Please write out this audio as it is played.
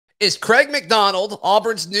Is Craig McDonald,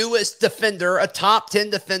 Auburn's newest defender, a top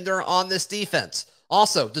 10 defender on this defense?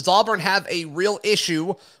 Also, does Auburn have a real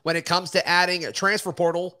issue when it comes to adding transfer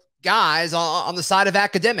portal guys on the side of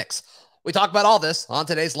academics? We talk about all this on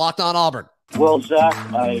today's Locked On Auburn. Well, Zach,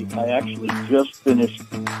 I actually just finished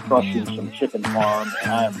crushing some chicken farm,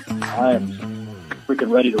 and I am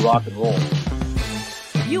freaking ready to rock and roll.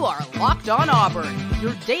 You are Locked On Auburn,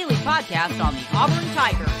 your daily podcast on the Auburn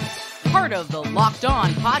Tigers. Part of the Locked On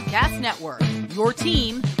Podcast Network, your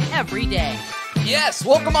team every day. Yes,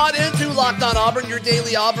 welcome on into Locked On Auburn, your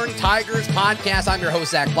daily Auburn Tigers podcast. I'm your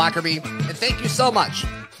host, Zac Blackerby, and thank you so much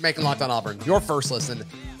for making Locked On Auburn your first listen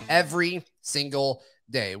every single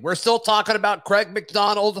day. We're still talking about Craig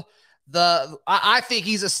McDonald. I think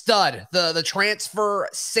he's a stud. The transfer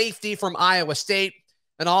safety from Iowa State,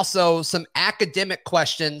 and also some academic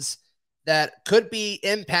questions that could be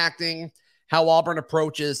impacting how Auburn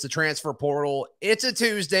approaches the transfer portal. It's a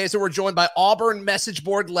Tuesday, so we're joined by Auburn message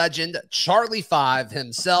board legend Charlie Five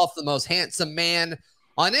himself, the most handsome man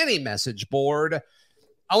on any message board.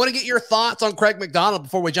 I want to get your thoughts on Craig McDonald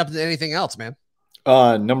before we jump into anything else, man.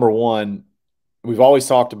 Number one, we've always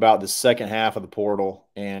talked about the second half of the portal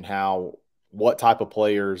and what type of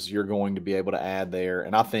players you're going to be able to add there.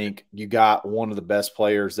 And I think you got one of the best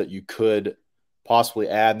players that you could possibly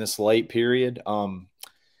add in this late period.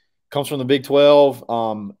 Comes from the Big 12.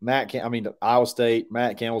 Iowa State.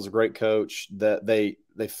 Matt Campbell's a great coach. That they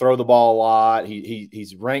throw the ball a lot.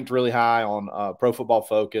 He's ranked really high on Pro Football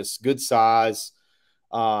Focus. Good size.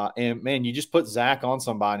 And man, you just put Zach on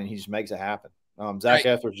somebody and he just makes it happen. Zach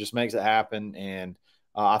Etheridge just makes it happen. And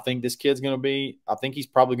I think this kid's going to be – I think he's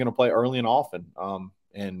probably going to play early and often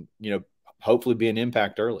and, hopefully be an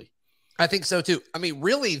impact early. I think so too. I mean,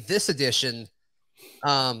 really this edition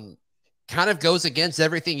kind of goes against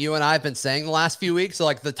everything you and I have been saying the last few weeks. So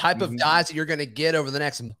like the type of guys that you're going to get over the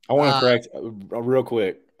next – I want to correct real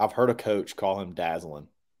quick. I've heard a coach call him dazzling.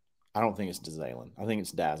 I don't think it's dazzling. I think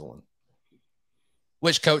it's dazzling.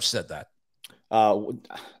 Which coach said that?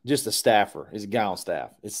 Just a staffer. He's a guy on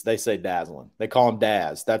staff. They say dazzling. They call him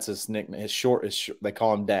Daz. That's his nickname. His short is they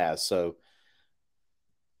call him Daz. So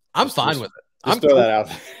I'm fine with it. I'm throw that out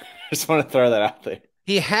there. Just want to throw that out there.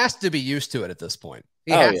 He has to be used to it at this point.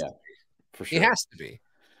 For sure. He has to be.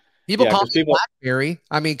 People call him Blackberry.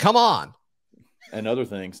 I mean, come on. And other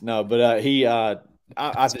things. No, but I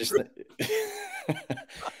just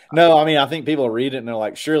no, I mean, I think people read it and they're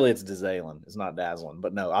like, surely it's dazzling. It's not dazzling.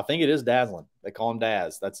 But no, I think it is dazzling. They call him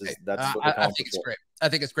Daz. That's what they call him. I think it's great. I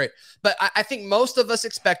think it's great. But I think most of us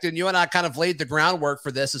expected, and you and I kind of laid the groundwork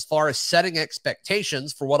for this as far as setting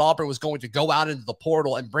expectations for what Auburn was going to go out into the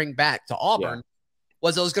portal and bring back to Auburn,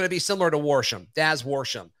 was it was going to be similar to Worsham, Daz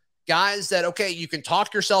Worsham. Guys that, okay, you can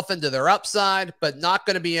talk yourself into their upside, but not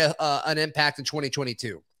going to be an impact in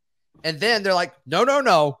 2022. And then they're like,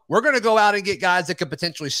 no. We're going to go out and get guys that could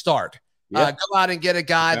potentially start. Go out and get a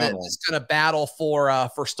guy that's going to battle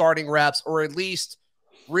for starting reps, or at least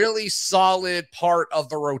really solid part of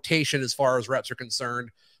the rotation as far as reps are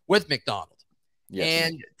concerned with McDonald. Yes.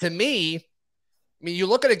 And to me, I mean, you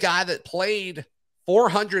look at a guy that played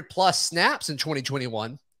 400-plus snaps in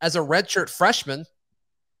 2021 as a redshirt freshman.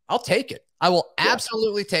 I'll take it. I will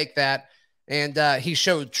absolutely take that. And he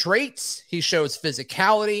showed traits. He shows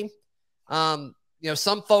physicality.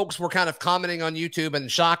 Some folks were kind of commenting on YouTube,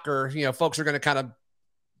 and shocker, folks are going to kind of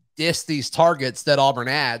diss these targets that Auburn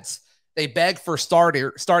adds. They beg for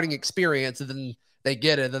starting experience, and then they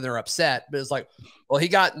get it, and then they're upset. But it's like, well, he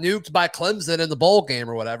got nuked by Clemson in the bowl game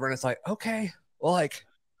or whatever. And it's like, okay, well, like,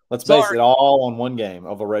 let's base it all on one game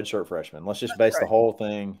of a redshirt freshman. Let's just base the whole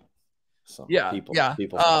thing. People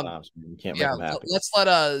sometimes you can't make them happy. Let's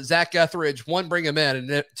let Zach Etheridge, one, bring him in,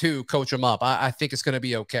 and two, coach him up. I think it's going to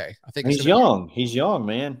be okay. I think he's young. He's young,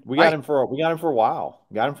 man. We got him for a while.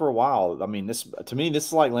 I mean, this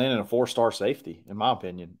is like landing a 4-star safety, in my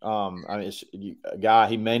opinion. It's a guy.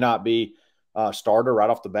 He may not be a starter right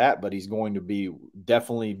off the bat, but he's going to be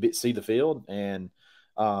definitely see the field. And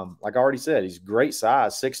like I already said, he's great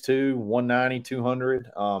size, 6'2", 190,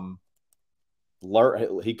 200.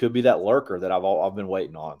 He could be that lurker that I've been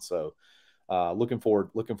waiting on. So looking forward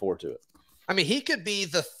to it. I mean, he could be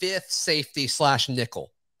the 5th safety /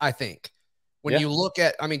 nickel, I think. When you look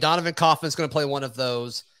at, I mean, Donovan Kaufman's going to play one of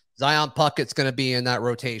those. Zion Puckett's going to be in that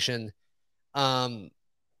rotation. I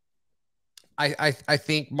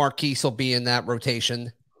think Marquise will be in that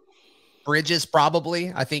rotation. Bridges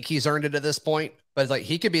probably. I think he's earned it at this point. But like,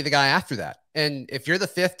 he could be the guy after that. And if you're the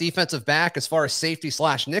 5th defensive back as far as safety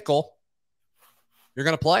 / nickel, you're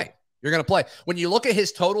going to play. You're going to play. When you look at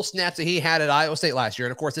his total snaps that he had at Iowa State last year,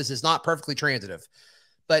 and of course, this is not perfectly transitive,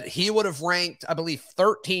 but he would have ranked, I believe,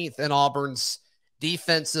 13th in Auburn's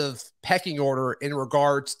defensive pecking order in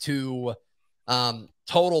regards to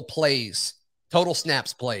total plays, total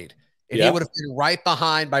snaps played. And he would have been right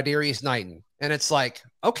behind Bidarius Knighton. And it's like,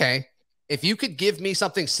 okay, if you could give me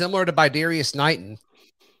something similar to Bidarius Knighton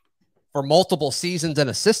for multiple seasons in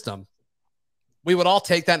a system, we would all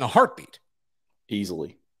take that in a heartbeat.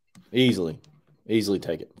 Easily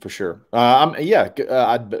take it for sure.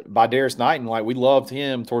 Bidarius Knighton, like, we loved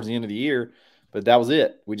him towards the end of the year, but that was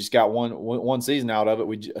it. We just got one season out of it.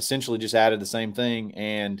 We essentially just added the same thing,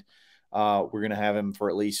 and we're going to have him for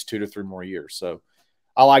at least 2 to 3 more years. So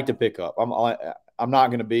I like to pick up. I'm not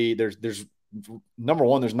going to be there's number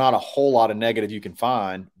one, there's not a whole lot of negative you can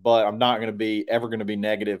find, but I'm not going to be ever going to be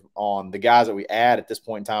negative on the guys that we add at this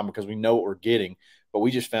point in time, because we know what we're getting. But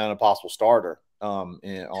we just found a possible starter on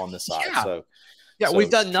this side. So we've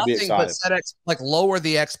done nothing but lower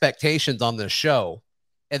the expectations on this show.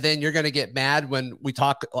 And then you're going to get mad when we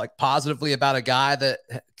talk like positively about a guy that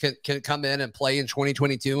can come in and play in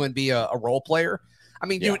 2022 and be a role player. I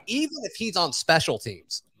mean, dude, even if he's on special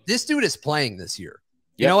teams, this dude is playing this year.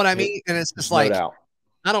 You know what I mean? And it's just like,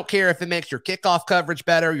 I don't care if it makes your kickoff coverage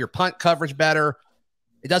better, your punt coverage better.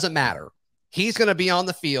 It doesn't matter. He's going to be on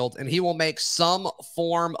the field, and he will make some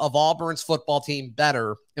form of Auburn's football team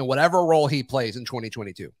better in whatever role he plays in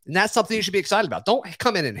 2022. And that's something you should be excited about. Don't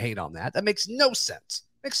come in and hate on that. That makes no sense.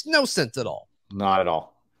 Makes no sense at all. Not at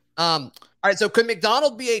all. All right, so could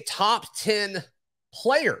McDonald be a top 10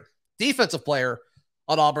 player, defensive player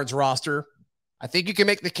on Auburn's roster? I think you can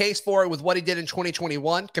make the case for it with what he did in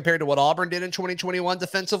 2021 compared to what Auburn did in 2021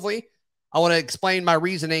 defensively. I want to explain my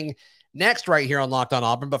reasoning next right here on Locked On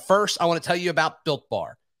Auburn. But first, I want to tell you about Built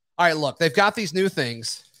Bar. All right, look, they've got these new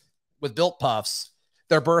things with Built Puffs,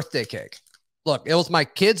 their birthday cake. Look, it was my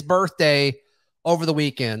kid's birthday over the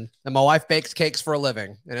weekend, and my wife bakes cakes for a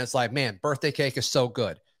living. And it's like, man, birthday cake is so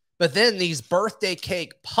good. But then these birthday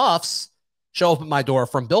cake puffs show up at my door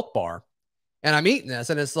from Built Bar, and I'm eating this,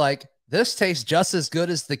 and it's like, this tastes just as good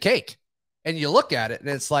as the cake. And you look at it, and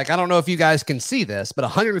it's like, I don't know if you guys can see this, but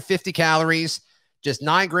 150 calories, just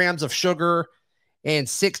 9 grams of sugar, and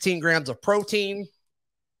 16 grams of protein.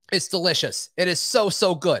 It's delicious. It is so,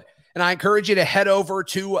 so good. And I encourage you to head over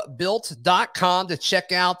to built.com to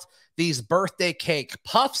check out these birthday cake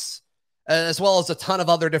puffs, as well as a ton of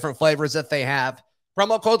other different flavors that they have.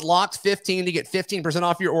 Promo code LOCKED15 to get 15%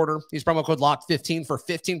 off your order. Use promo code LOCKED15 for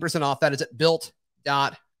 15% off. That is at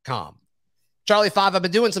built.com. Charlie 5, I've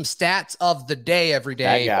been doing some stats of the day every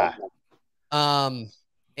day.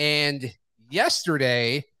 And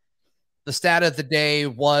yesterday, the stat of the day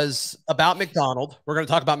was about McDonald. We're going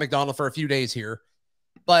to talk about McDonald for a few days here.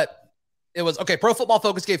 But it was, okay, Pro Football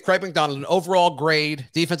Focus gave Craig McDonald an overall grade,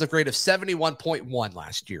 defensive grade of 71.1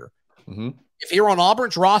 last year. Mm-hmm. If he were on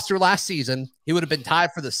Auburn's roster last season, he would have been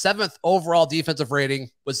tied for the 7th overall defensive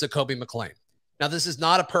rating with Zacoby McClain. Now, this is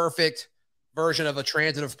not a perfect version of a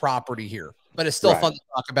transitive property here, but it's still fun to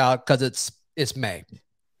talk about because it's May.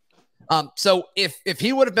 So if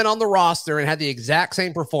he would have been on the roster and had the exact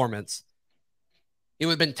same performance, he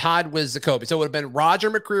would have been tied with Zacoby. So it would have been Roger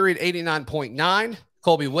McCreary at 89.9,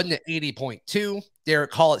 Colby Wooden at 80.2,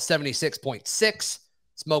 Derek Hall at 76.6,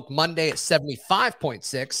 Smoke Monday at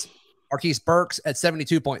 75.6, Marquise Burks at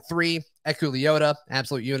 72.3, Eku Leota,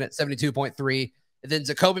 absolute unit, 72.3, and then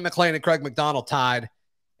Zacoby McClain and Craig McDonald tied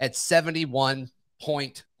at 71.1.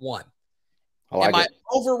 Am I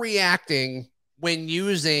overreacting when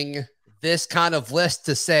using this kind of list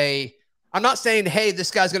to say, I'm not saying, hey, this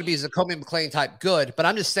guy's going to be Zacoby McClain type good, but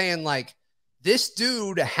I'm just saying, like, this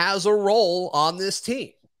dude has a role on this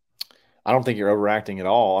team. I don't think you're overacting at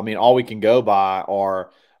all. I mean, all we can go by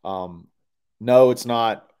are, no, it's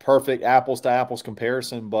not perfect apples to apples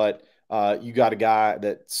comparison, but you got a guy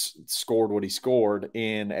that scored what he scored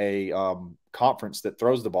in a conference that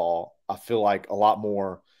throws the ball, I feel like, a lot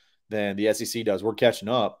more than the SEC does. We're catching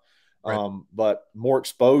up, but more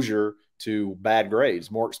exposure to bad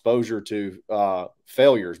grades, more exposure to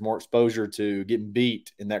failures, more exposure to getting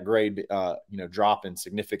beat in that grade, dropping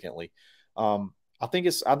significantly. I think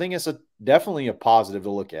it's definitely a positive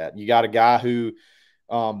to look at. You got a guy who,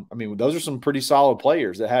 those are some pretty solid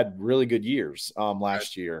players that had really good years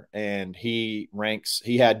last year, and he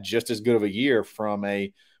had just as good of a year from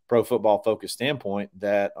a Pro Football Focus standpoint.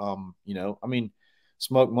 That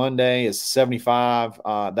Smoke Monday is 75.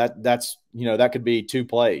 That's that could be 2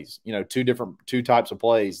 plays, 2 types of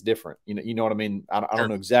plays different. You know what I mean? I don't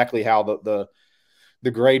know exactly how the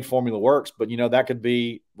grade formula works, but that could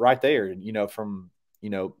be right there. From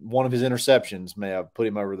one of his interceptions may have put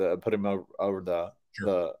him over the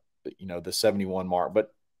 71 mark.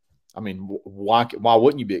 But I mean, why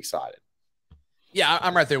wouldn't you be excited? Yeah,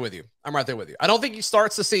 I'm right there with you. I don't think he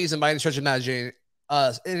starts the season by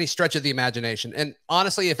any stretch of the imagination. And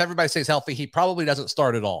honestly, if everybody stays healthy, he probably doesn't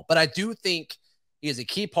start at all. But I do think he is a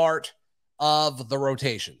key part of the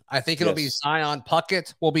rotation. I think it'll be Zion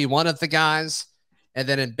Puckett will be one of the guys. And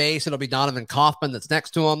then in base, it'll be Donovan Kaufman that's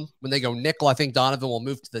next to him. When they go nickel, I think Donovan will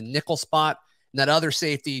move to the nickel spot. And that other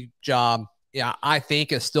safety job, yeah, I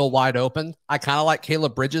think is still wide open. I kind of like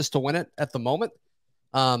Caleb Bridges to win it at the moment.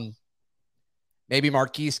 Maybe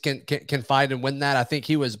Marquise can fight and win that. I think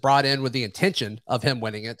he was brought in with the intention of him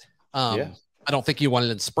winning it. I don't think he won it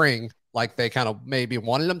in spring like they kind of maybe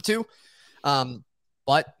wanted him to.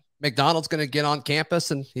 But McDonald's going to get on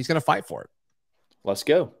campus and he's going to fight for it. Let's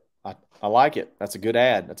go. I like it. That's a good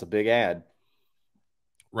ad. That's a big ad.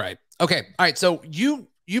 Right. Okay. All right. So you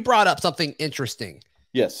brought up something interesting.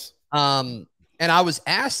 Yes. And I was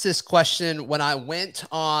asked this question when I went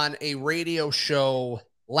on a radio show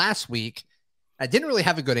last week. I didn't really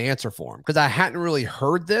have a good answer for him because I hadn't really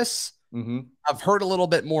heard this. Mm-hmm. I've heard a little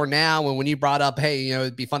bit more now. And when you brought up, hey,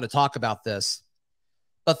 it'd be fun to talk about this,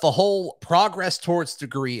 but the whole progress towards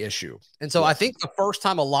degree issue. And so I think the first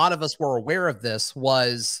time a lot of us were aware of this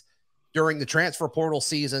was during the transfer portal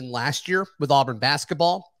season last year with Auburn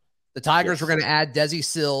basketball. The Tigers were going to add Desi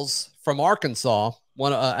Sills from Arkansas,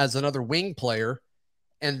 as another wing player.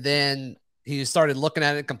 And then he started looking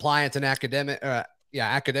at it, compliance and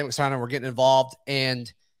academics kind of were getting involved,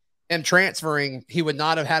 and him transferring, he would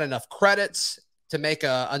not have had enough credits to make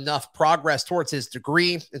enough progress towards his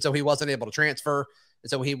degree. And so he wasn't able to transfer. And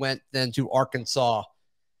so he went then to Arkansas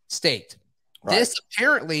State. Right. This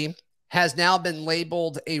apparently has now been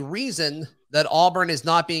labeled a reason that Auburn is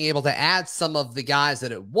not being able to add some of the guys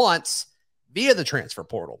that it wants via the transfer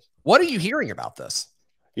portal. What are you hearing about this?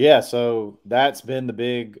 Yeah, so that's been the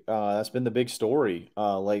big story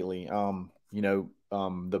lately.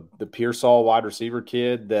 The Pearsall wide receiver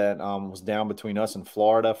kid that was down between us and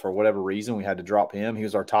Florida for whatever reason. We had to drop him. He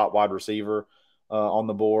was our top wide receiver on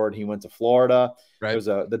the board. He went to Florida. Right. There was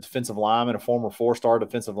the defensive lineman, a former 4-star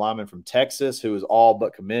defensive lineman from Texas who was all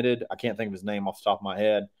but committed. I can't think of his name off the top of my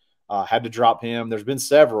head. Had to drop him. There's been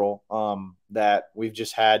several that we've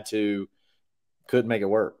just couldn't make it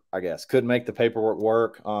work, I guess. Couldn't make the paperwork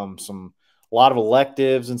work. A lot of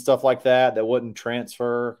electives and stuff like that wouldn't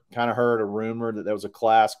transfer. Kind of heard a rumor that there was a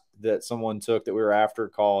class that someone took that we were after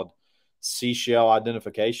called Seashell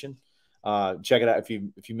Identification. Check it out if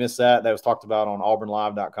you missed that. That was talked about on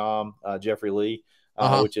auburnlive.com, Jeffrey Lee,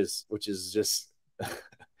 which is just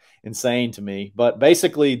insane to me. But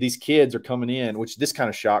basically these kids are coming in, which this kind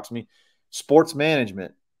of shocks me, sports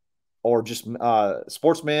management or just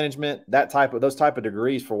sports management, those type of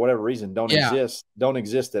degrees for whatever reason don't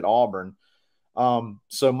exist at Auburn.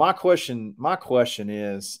 So my question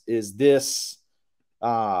is this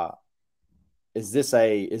an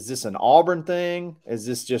Auburn thing? Is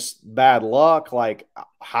this just bad luck? Like,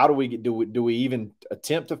 how do we even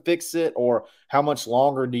attempt to fix it, or how much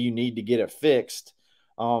longer do you need to get it fixed?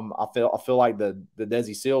 I feel like the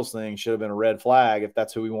Desi Sills thing should have been a red flag if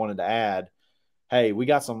that's who we wanted to add. Hey, we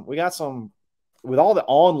got some with all the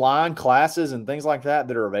online classes and things like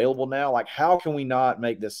that are available now. Like, how can we not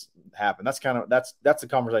make this happen? That's the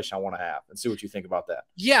conversation I want to have and see what you think about that.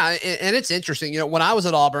 Yeah. And it's interesting. When I was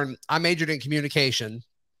at Auburn, I majored in communication,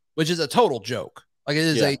 which is a total joke. Like, it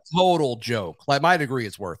is a total joke. Like, my degree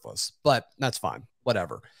is worthless, but that's fine.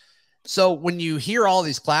 Whatever. So when you hear all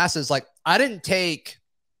these classes, like, I didn't take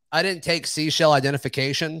seashell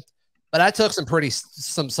identification, but I took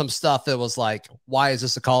some stuff that was like, why is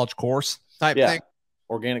this a college course type thing?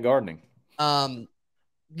 Organic gardening.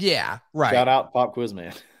 Yeah, right. Shout out Pop Quiz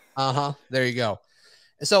Man. There you go.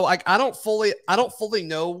 So I don't fully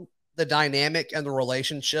know the dynamic and the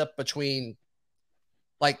relationship between,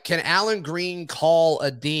 like, can Alan Green call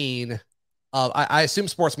a dean? I assume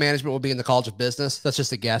sports management will be in the College of Business. That's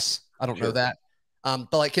just a guess. I don't know that.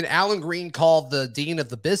 But like, can Alan Green call the dean of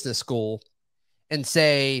the business school and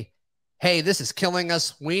say, hey, this is killing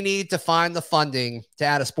us. We need to find the funding to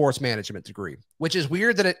add a sports management degree, which is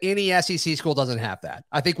weird that any SEC school doesn't have that.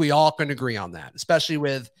 I think we all can agree on that, especially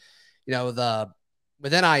with, with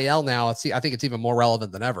NIL now. I think it's even more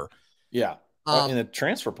relevant than ever. Yeah. In the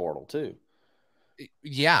transfer portal too.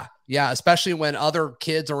 Yeah. Yeah. Especially when other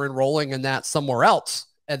kids are enrolling in that somewhere else,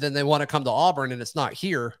 and then they want to come to Auburn and it's not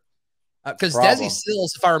here. Because Desi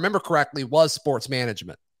Sills, if I remember correctly, was sports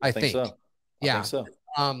management. I think so. I think so.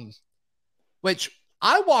 Which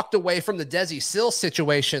I walked away from the Desi Sills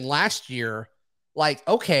situation last year. Like,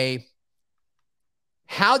 okay,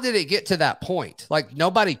 how did it get to that point? Like,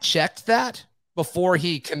 nobody checked that before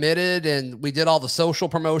he committed and we did all the social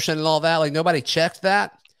promotion and all that. Like nobody checked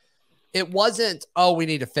that. It wasn't, oh, we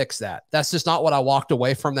need to fix that. That's just not what I walked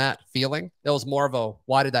away from that feeling. It was more of a,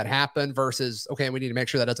 why did that happen versus, okay, we need to make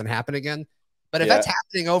sure that doesn't happen again. But if that's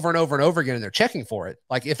happening over and over and over again and they're checking for it,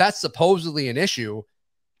 like if that's supposedly an issue,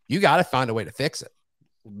 you got to find a way to fix it.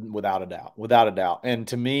 Without a doubt. Without a doubt. And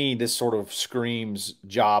to me, this sort of screams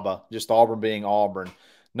Jabba, just Auburn being Auburn,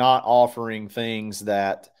 not offering things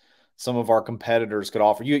that some of our competitors could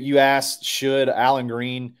offer. You asked, should Allen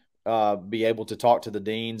Green be able to talk to the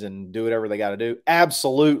deans and do whatever they got to do?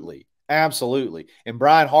 Absolutely. Absolutely. And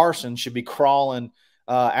Brian Harsin should be crawling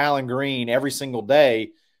Allen Green every single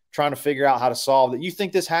day trying to figure out how to solve that. You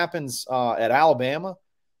think this happens at Alabama?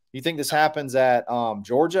 You think this happens at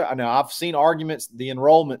Georgia? I know I've seen arguments the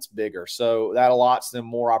enrollment's bigger, so that allots them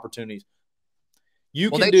more opportunities.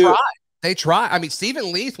 They try. I mean,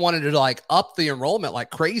 Stephen Leith wanted to like up the enrollment like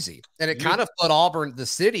crazy, and it kind of put Auburn, the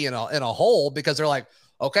city, in a hole because they're like,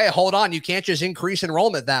 okay, hold on, you can't just increase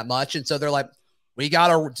enrollment that much, and so they're like, we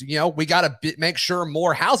gotta make sure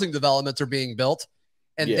more housing developments are being built,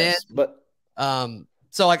 and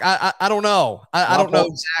so like I don't know. I don't know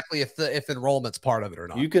exactly if enrollment's part of it or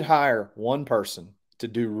not. You could hire one person to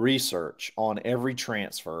do research on every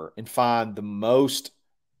transfer and find the most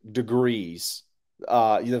degrees,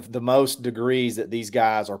 the most degrees that these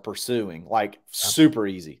guys are pursuing. Like super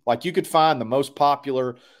easy. Like you could find the most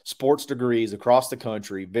popular sports degrees across the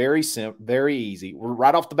country. Very simple, very easy.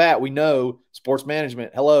 Right off the bat, we know sports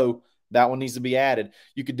management. Hello, that one needs to be added.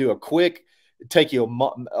 You could do a quick. Take you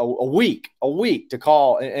a week to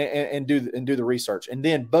call and do the research, and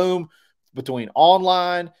then boom, between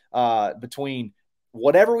online, between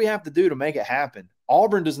whatever we have to do to make it happen.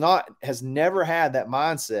 Auburn has never had that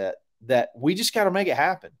mindset that we just got to make it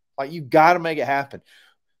happen. Like you got to make it happen.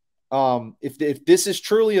 If this is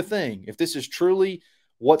truly a thing, if this is truly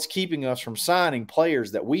what's keeping us from signing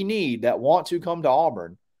players that we need that want to come to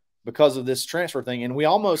Auburn because of this transfer thing, and we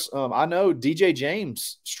almost, I know DJ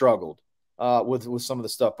James struggled. With some of the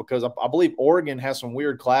stuff because I believe Oregon has some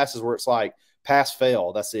weird classes where it's like pass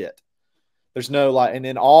fail. That's it. There's no like, and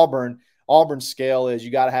then Auburn's scale is you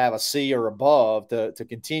got to have a C or above to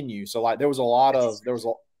continue. So like there was a lot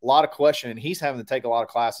of question, and he's having to take a lot of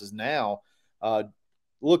classes now,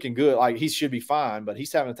 looking good. Like he should be fine, but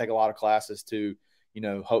he's having to take a lot of classes to,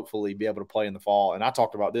 hopefully be able to play in the fall. And I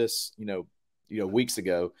talked about this, weeks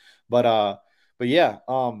ago, but yeah,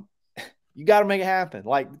 you got to make it happen.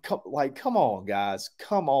 Come on, guys.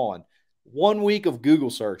 Come on. 1 week of Google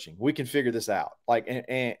searching, we can figure this out. Like,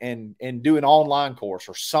 and do an online course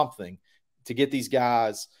or something to get these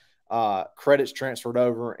guys credits transferred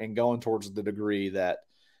over and going towards the degree that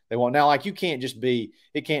they want. Now, like it can't just be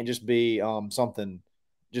something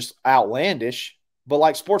just outlandish, but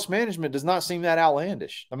like sports management does not seem that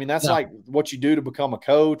outlandish. I mean, that's like what you do to become a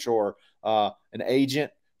coach or an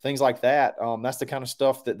agent. Things like that. That's the kind of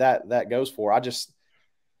stuff that goes for.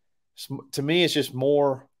 To me, it's just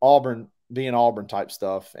more Auburn being Auburn type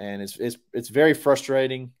stuff, and it's very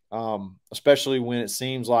frustrating, especially when it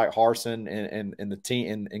seems like Harsin and the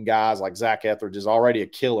team and guys like Zach Etheridge is already a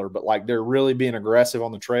killer, but like they're really being aggressive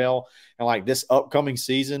on the trail, and like this upcoming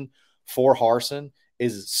season for Harsin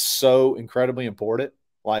is so incredibly important.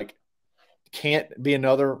 Like, can't be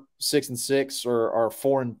another 6-6 or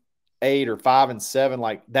 4-8 or 5-7.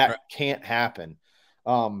 Like that can't happen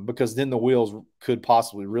because then the wheels could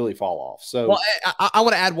possibly really fall off. So, well, I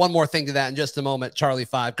want to add one more thing to that in just a moment, Charlie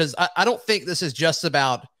 5, because I don't think this is just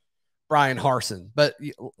about Brian Harsin, but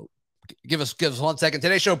give us 1 second.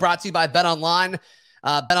 Today's show brought to you by BetOnline.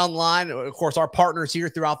 BetOnline, of course, our partners here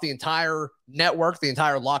throughout the entire network, the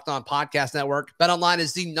entire Locked On Podcast Network. BetOnline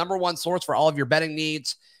is the #1 source for all of your betting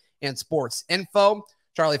needs and sports info.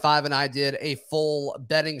 Charlie 5 and I did a full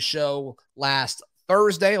betting show last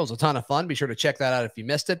Thursday. It was a ton of fun. Be sure to check that out if you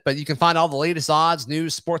missed it. But you can find all the latest odds,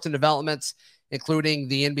 news, sports, and developments, including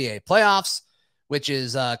the NBA playoffs, which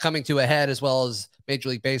is coming to a head, as well as Major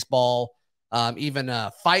League Baseball, even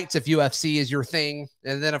fights if UFC is your thing.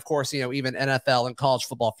 And then, of course, even NFL and college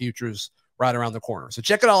football futures right around the corner. So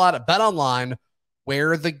check it all out at BetOnline,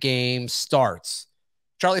 where the game starts.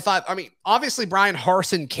 Charlie 5, I mean, obviously Brian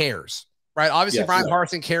Harsin cares. Right. Obviously, Brian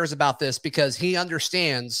Harsin cares about this because he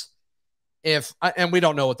understands and we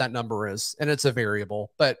don't know what that number is, and it's a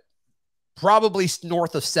variable, but probably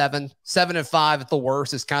north of 7 and 5 at the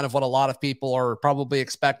worst is kind of what a lot of people are probably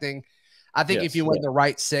expecting. I think if you win the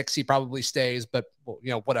right 6, he probably stays, but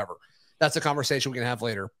whatever. That's a conversation we can have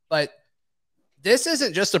later. But this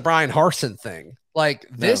isn't just a Brian Harsin thing. Like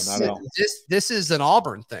this is an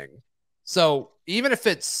Auburn thing. So even if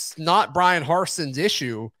it's not Brian Harsin's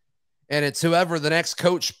issue, and it's whoever the next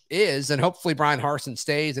coach is. And hopefully Brian Harsin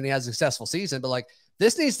stays and he has a successful season. But like,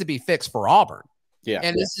 this needs to be fixed for Auburn. Yeah.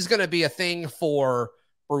 And this is going to be a thing for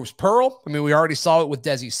Bruce Pearl. I mean, we already saw it with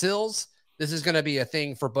Desi Sills. This is going to be a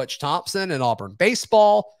thing for Butch Thompson and Auburn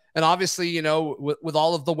baseball. And obviously, you know, with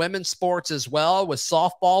all of the women's sports as well, with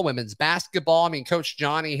softball, women's basketball. I mean, Coach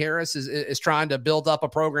Johnny Harris is trying to build up a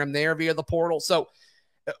program there via the portal. So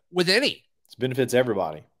with any, it benefits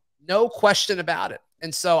everybody. No question about it.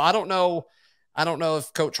 And so I don't know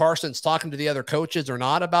if Coach Harsin's talking to the other coaches or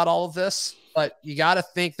not about all of this, but you got to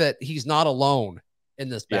think that he's not alone in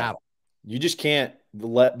this battle. You just can't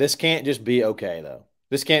this can't just be okay though.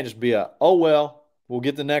 This can't just be oh, well, we'll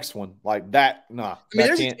get the next one like that. Nah,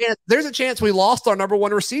 I mean, there's a chance we lost our number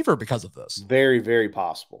one receiver because of this. Very, very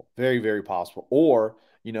possible. Very, very possible. Or,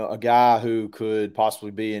 you know, a guy who could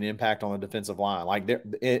possibly be an impact on the defensive line, like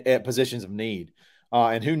at positions of need.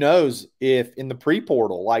 And who knows if in the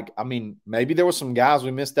pre-portal, like, I mean, maybe there was some guys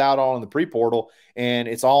we missed out on in the pre-portal, and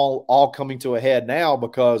it's all coming to a head now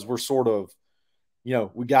because we're sort of, you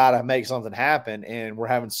know, we got to make something happen, and we're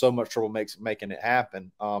having so much trouble making it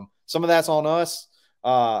happen. Some of that's on us.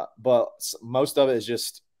 But most of it is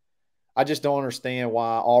just, I just don't understand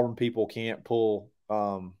why Auburn people can't pull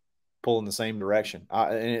in the same direction.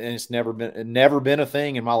 And it's never been a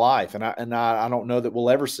thing in my life. And I don't know that we'll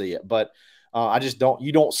ever see it, but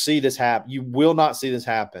you don't see this happen. You will not see this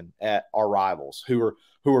happen at our rivals who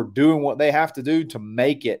are doing what they have to do to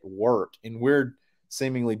make it work. And we're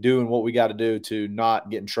seemingly doing what we got to do to not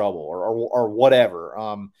get in trouble or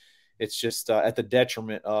whatever. It's just at the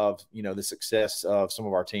detriment of, you know, the success of some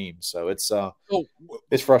of our teams. So it's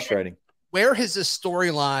frustrating. Where has this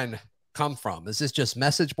storyline come from? Is this just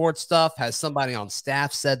message board stuff? Has somebody on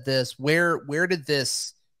staff said this? Where did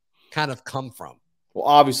this kind of come from? Well,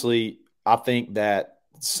 obviously, I think that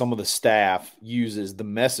some of the staff uses the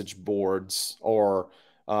message boards or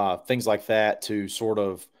things like that to sort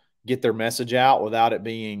of get their message out without it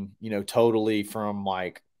being, you know, totally from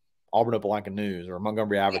like Auburn Opelika News or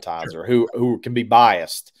Montgomery Advertiser, who can be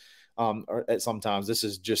biased. Or sometimes this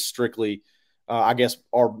is just strictly, I guess,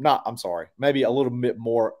 or not. I'm sorry, maybe a little bit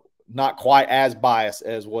more, not quite as biased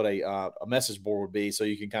as what a message board would be. So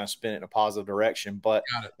you can kind of spin it in a positive direction. But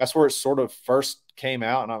that's where it sort of first came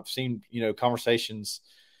out, and I've seen, you know, conversations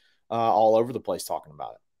all over the place talking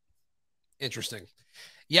about it. Interesting.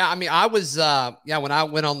 Yeah, I mean, I was when I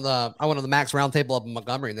went on the Max Roundtable up in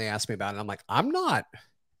Montgomery, and they asked me about it. I'm like, I'm not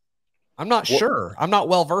sure. I'm not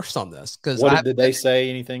well versed on this because did they say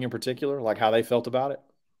anything in particular, like how they felt about it?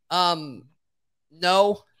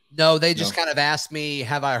 No, they just kind of asked me,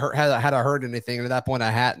 had I heard anything? And at that point,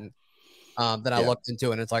 I hadn't. Then I looked into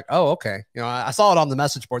it, and it's like, oh, okay. You know, I saw it on the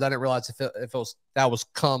message board. I didn't realize if that was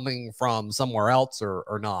coming from somewhere else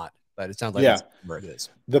or not. But it sounds like that's where it is.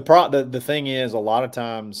 The thing is, a lot of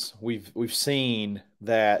times we've seen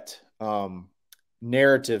that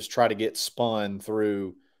narratives try to get spun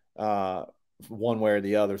through one way or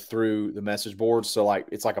the other through the message boards. So like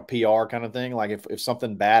it's like a PR kind of thing. Like if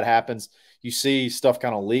something bad happens, you see stuff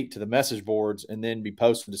kind of leak to the message boards and then be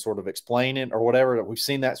posted to sort of explain it or whatever. We've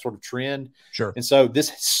seen that sort of trend. Sure. And so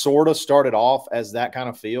this sort of started off as that kind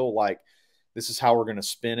of feel, like this is how we're going to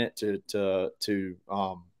spin it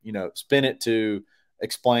spin it to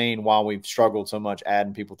explain why we've struggled so much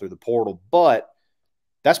adding people through the portal. But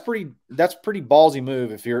that's pretty ballsy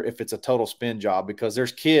move if it's a total spin job, because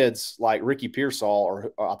there's kids like Ricky Pearsall,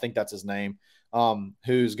 or I think that's his name,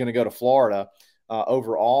 who's going to go to Florida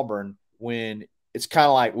over Auburn, when it's kind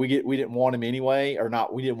of like we didn't want him anyway, or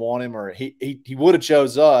not, we didn't want him, or he would have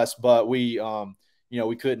chose us, but we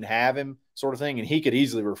couldn't have him, sort of thing. And he could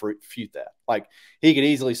easily refute that. Like he could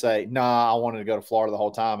easily say, nah, I wanted to go to Florida the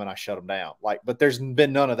whole time and I shut him down. Like, but there's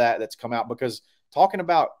been none of that that's come out, because talking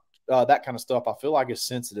about that kind of stuff, I feel like is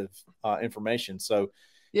sensitive information. So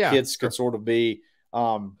kids could sort of be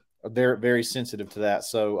they're very sensitive to that.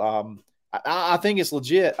 So I think it's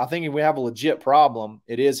legit. I think if we have a legit problem,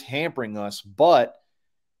 it is hampering us, but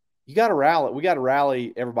you got to rally. We got to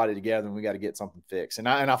rally everybody together, and we got to get something fixed. And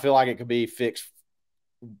I feel like it could be fixed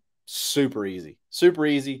super easy,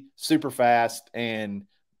 super fast, and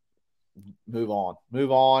move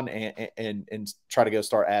on and try to go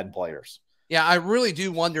start adding players. Yeah, I really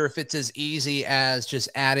do wonder if it's as easy as just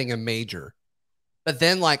adding a major. But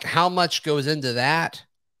then, like, how much goes into that?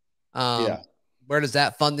 Where does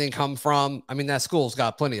that funding come from? I mean, that school's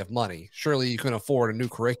got plenty of money. Surely you can afford a new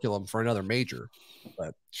curriculum for another major.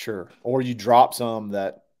 But sure. Or you drop some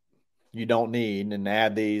that you don't need and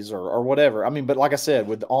add these or whatever. I mean, but like I said,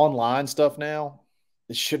 with the online stuff now,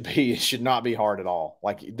 it should not be hard at all.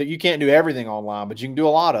 Like, you can't do everything online, but you can do a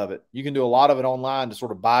lot of it. You can do a lot of it online to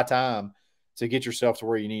sort of buy time to get yourself to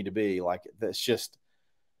where you need to be. Like, that's just,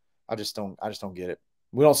 I just don't get it.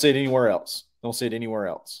 We don't see it anywhere else. Don't see it anywhere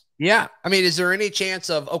else. Yeah. I mean, is there any chance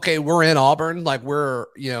of, okay, we're in Auburn, like we're,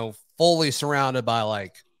 fully surrounded by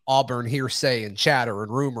like Auburn hearsay and chatter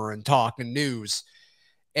and rumor and talk and news,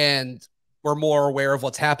 and we're more aware of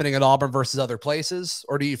what's happening at Auburn versus other places?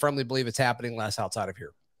 Or do you firmly believe it's happening less outside of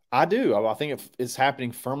here? I do. I think it's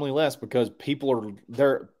happening firmly less because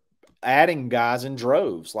they're adding guys in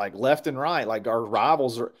droves, like left and right. Like, our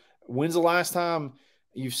rivals are. When's the last time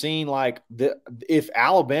you've seen like if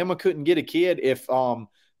Alabama couldn't get a kid, if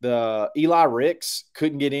the Eli Ricks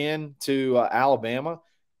couldn't get in to Alabama,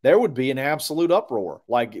 there would be an absolute uproar.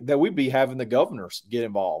 Like, that we'd be having the governors get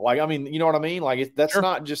involved. Like, I mean, you know what I mean? Like, that's sure.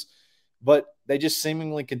 Not just. But they just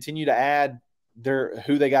seemingly continue to add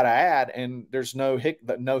who they got to add, and there's no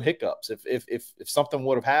hiccups. If something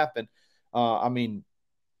would have happened, I mean,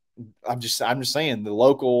 I'm just saying the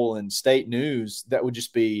local and state news, that would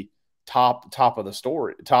just be top of the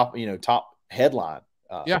story, top headline.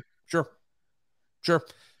 Yeah, sure.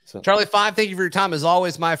 So, Charlie 5, thank you for your time as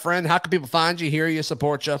always, my friend. How can people find you, hear you,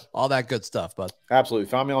 support you, all that good stuff, bud? Absolutely.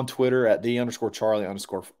 Find me on Twitter at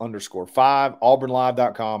 @the_Charlie_5,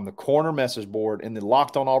 auburnlive.com, the corner message board, in the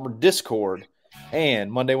Locked On Auburn Discord,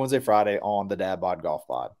 and Monday, Wednesday, Friday on the Dad Bod Golf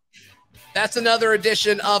Pod. That's another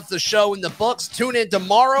edition of the show in the books. Tune in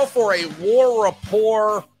tomorrow for a War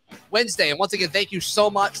Rapport Wednesday. And once again, thank you so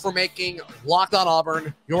much for making Locked On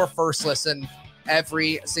Auburn your first listen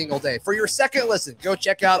every single day. For your second listen, go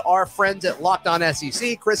check out our friends at Locked On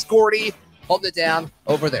SEC, Chris Gordy, holding it down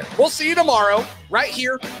over there. We'll see you tomorrow right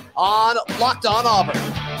here on Locked On Auburn.